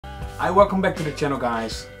Hi, welcome back to the channel,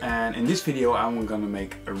 guys, and in this video I'm gonna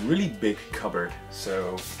make a really big cupboard.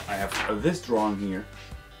 So I have this drawing here,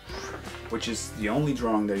 which is the only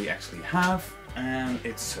drawing that you actually have, and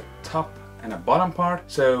it's a top and a bottom part.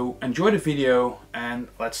 So enjoy the video and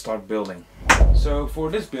let's start building. So for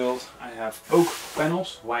this build I have oak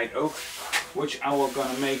panels, white oak, which I will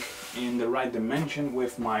gonna make in the right dimension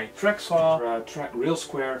with my track saw,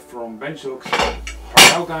 railsquare from BenchdogsUK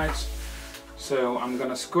hard out guides. So I'm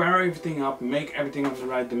gonna square everything up, make everything on the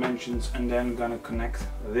right dimensions, and then gonna connect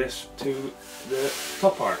this to the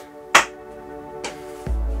top part.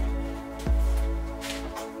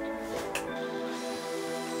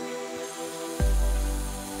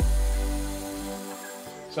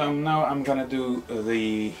 So now I'm gonna do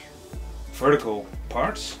the vertical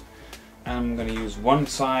parts. I'm gonna use one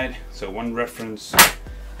side, so one reference,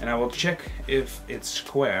 and I will check if it's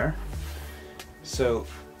square. So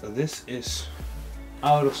this is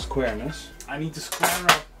out of squareness. I need to square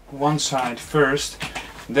up one side first,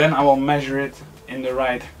 then I will measure it in the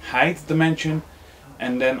right height dimension,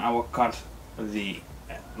 and then I will cut the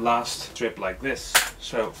last strip like this.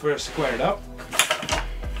 So first square it up.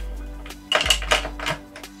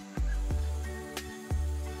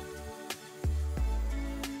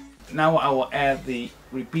 Now I will add the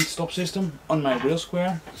repeat stop system on my rail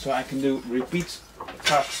square, so I can do repeat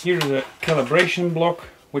cuts. Here is a calibration block,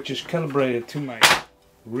 which is calibrated to my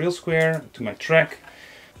rail square, to my track.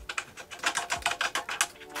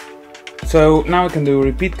 So now I can do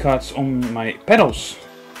repeat cuts on my pedals.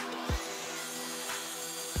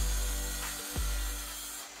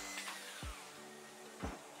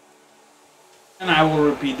 And I will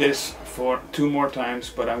repeat this for 2 more times,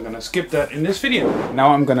 but I'm gonna skip that in this video.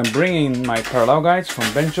 Now I'm gonna bring in my parallel guides from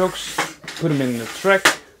BenchdogsUK, put them in the track,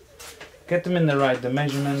 get them in the right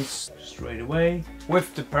measurements straight away.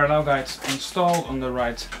 With the parallel guides installed on the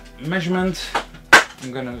right measurement,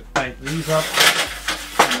 I'm gonna tighten these up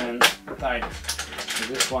and then tighten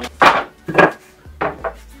this one.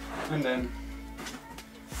 And then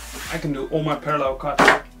I can do all my parallel cuts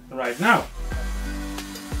right now.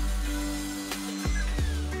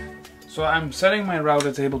 So I'm setting my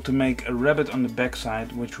router table to make a rabbet on the back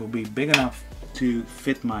side, which will be big enough to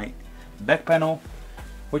fit my back panel,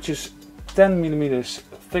 which is 10 millimeters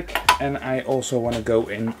thick, and I also want to go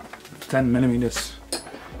in 10 millimeters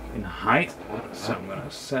in height. So I'm gonna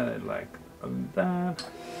set it like that.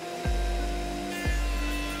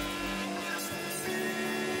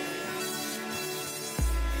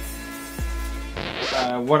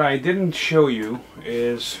 What I didn't show you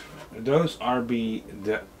is those are the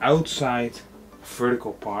outside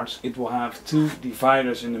vertical parts. It will have 2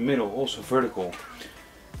 dividers in the middle, also vertical.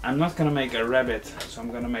 I'm not gonna make a rabbet, so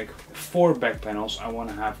I'm gonna make 4 back panels. I want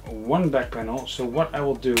to have 1 back panel. So what I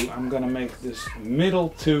will do, I'm gonna make this middle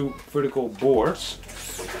 2 vertical boards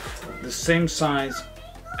the same size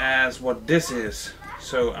as what this is.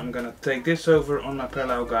 So I'm gonna take this over on my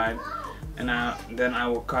parallel guide, and then I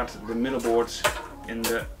will cut the middle boards in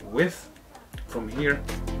the width from here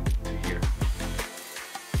to here.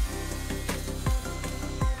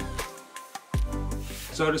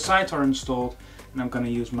 So the sides are installed, and I'm going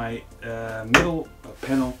to use my middle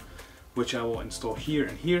panel, which I will install here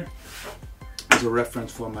and here as a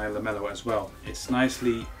reference for my lamello as well. It's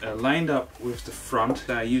nicely lined up with the front.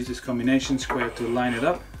 I use this combination square to line it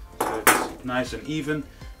up so it's nice and even,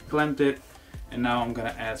 clamped it, and now I'm going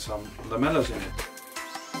to add some lamellos in it.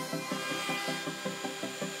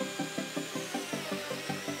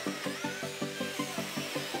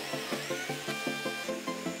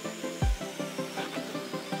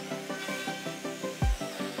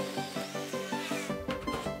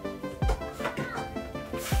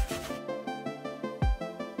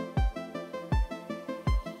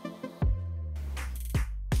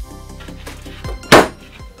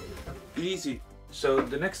 Easy. So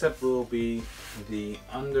the next step will be the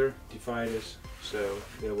under dividers, so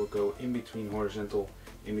they will go in between horizontal,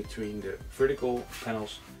 in between the vertical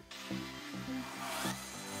panels.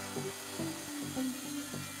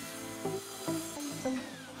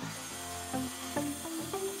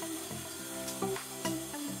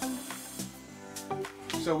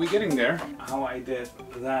 So we're getting there. How I did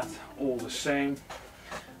that all the same.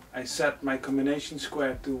 I set my combination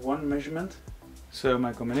square to 1 measurement. So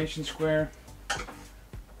my combination square,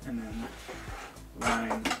 and then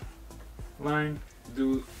line, line,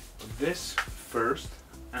 do this first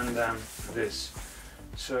and then this.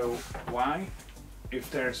 So why?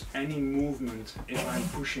 If there's any movement, if I'm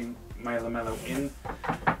pushing my lamello in,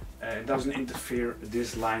 it doesn't interfere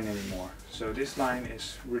this line anymore. So this line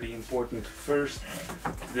is really important. First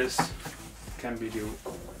this can be do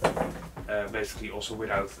basically also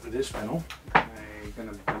without this panel. I'm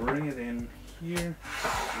gonna bring it in here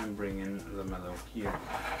and bring in lamello here.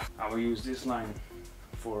 I will use this line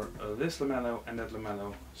for this lamello and that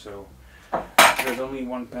lamello, so there's only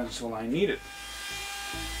one pencil line needed.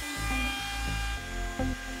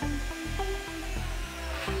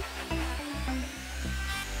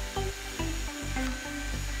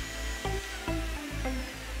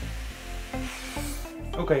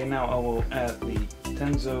 Okay, now I will add the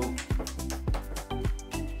tenso.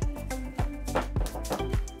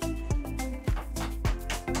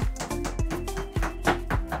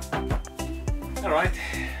 Alright,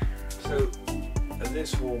 so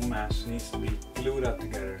this whole mess needs to be glued up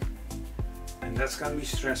together, and that's gonna be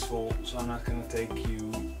stressful, so I'm not gonna take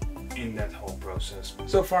you in that whole process.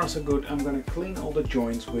 So far so good. I'm gonna clean all the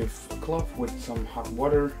joints with a cloth with some hot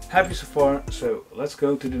water. Happy so far, so let's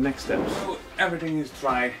go to the next step. So everything is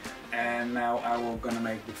dried, and now I will gonna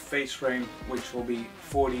make the face frame, which will be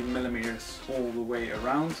 40 millimeters all the way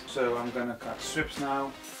around. So I'm gonna cut strips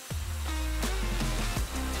now.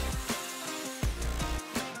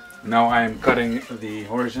 Now I am cutting the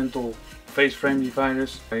horizontal face frame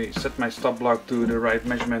dividers. I set my stop block to the right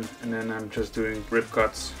measurement, and then I'm just doing rip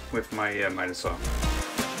cuts with my miter saw.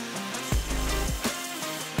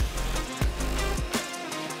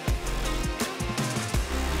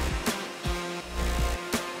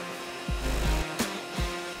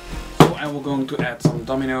 So I will going to add some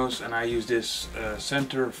dominoes, and I use this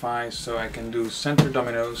center vise, so I can do center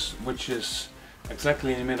dominoes, which is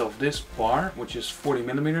exactly in the middle of this bar, which is 40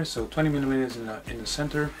 millimeters, so 20 millimeters in the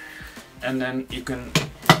center, and then you can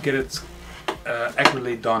get it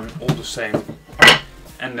accurately done all the same.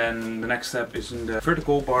 And then the next step is in the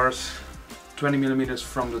vertical bars, 20 millimeters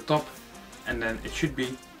from the top, and then it should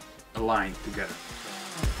be aligned together.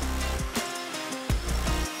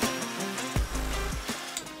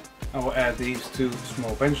 I will add these two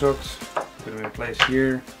small bench dogs, put them in place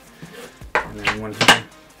here, and then one here,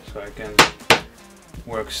 so I can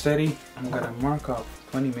work steady. I'm gonna mark up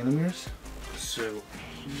 20 millimeters. So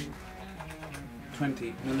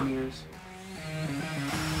 20 millimeters.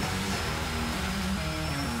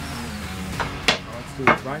 Let's do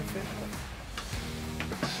the right fit.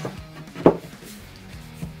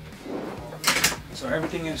 So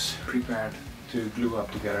everything is prepared to glue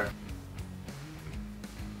up together.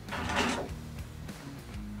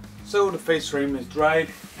 So the face frame is dried,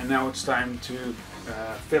 and now it's time to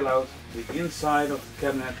fill out the inside of the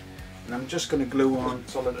cabinet, and I'm just going to glue on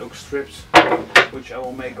solid oak strips, which I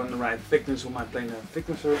will make on the right thickness with my planer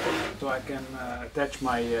thicknesser, so I can attach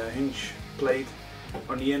my hinge plate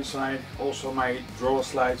on the inside. Also my drawer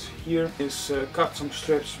slides here is cut some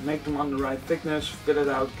strips, make them on the right thickness, fill it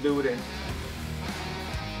out, glue it in.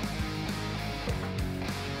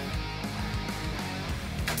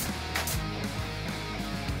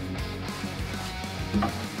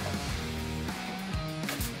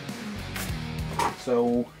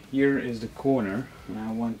 So here is the corner, and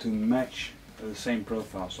I want to match the same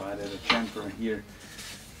profile, so I added a chamfer here.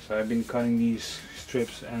 So I've been cutting these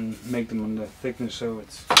strips and make them on the thickness so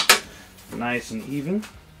it's nice and even.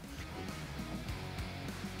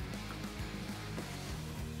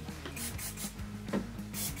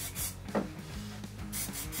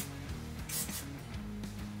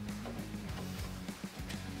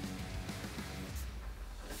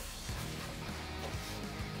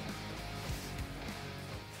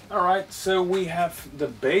 Alright, so we have the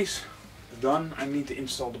base done. I need to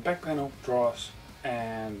install the back panel, drawers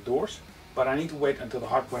and doors, but I need to wait until the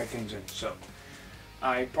hardware comes in. So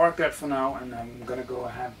I park that for now, and I'm gonna go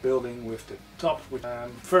ahead building with the top.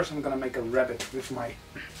 First I'm gonna make a rabbet with my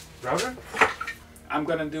router. I'm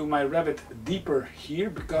gonna do my rabbet deeper here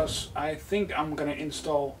because I think I'm gonna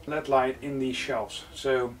install LED light in these shelves.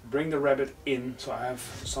 So bring the rabbet in so I have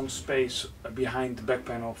some space behind the back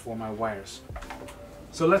panel for my wires.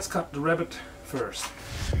 So let's cut the rabbet first.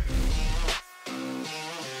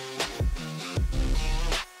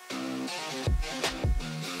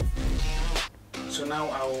 So now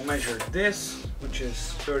I will measure this, which is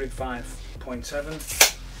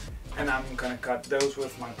 35.7, and I'm gonna cut those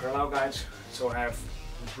with my parallel guides, so I have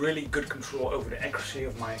really good control over the accuracy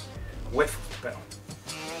of my width of the panel.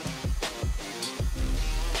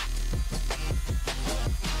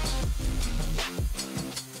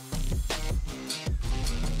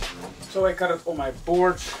 So I cut it on my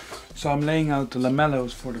boards. So I'm laying out the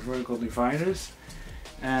lamellos for the vertical dividers,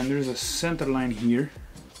 and there's a center line here.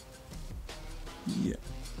 Yeah,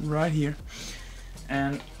 right here.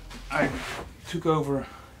 And I took over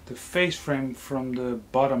the face frame from the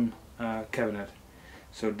bottom cabinet.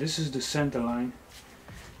 So this is the center line,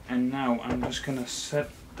 And now I'm just gonna set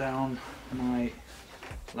down my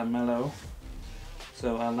lamello.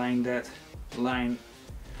 So I line that line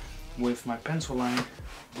with my pencil line,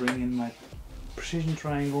 bring in my precision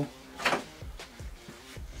triangle.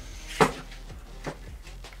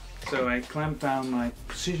 So I clamp down my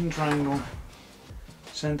precision triangle,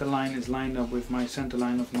 center line is lined up with my center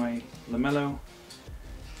line of my lamello.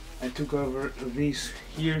 I took over these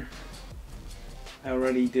here, I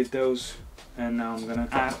already did those, and now I'm gonna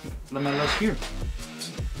add lamellos here.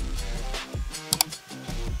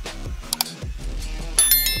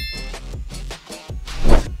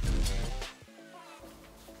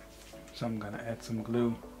 So I'm gonna add some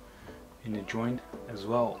glue in the joint as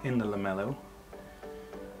well in the lamello.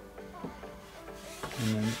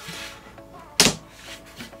 And then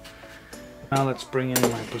now let's bring in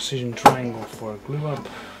my precision triangle for a glue up.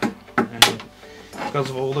 And because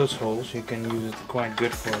of all those holes, you can use it quite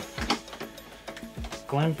good for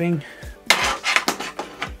clamping.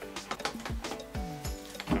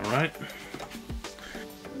 Alright.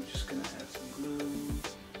 I'm just gonna add some glue.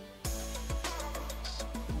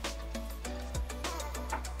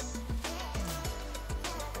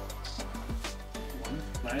 One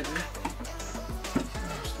lighter.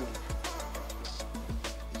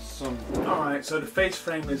 Alright, so the face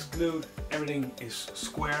frame is glued, everything is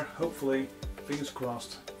square, hopefully, fingers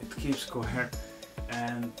crossed, it keeps square,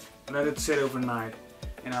 and let it sit overnight,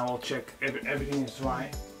 and I will check if everything is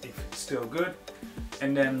dry, if it's still good,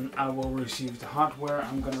 and then I will receive the hardware.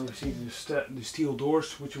 I'm gonna receive the steel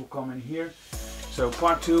doors, which will come in here. So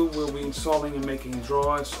part 2 will be installing and making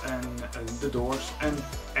drawers and the doors and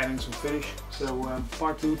adding some finish. So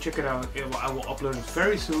part 2, check it out, I will upload it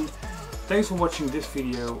very soon. Thanks for watching this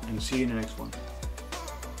video and see you in the next one.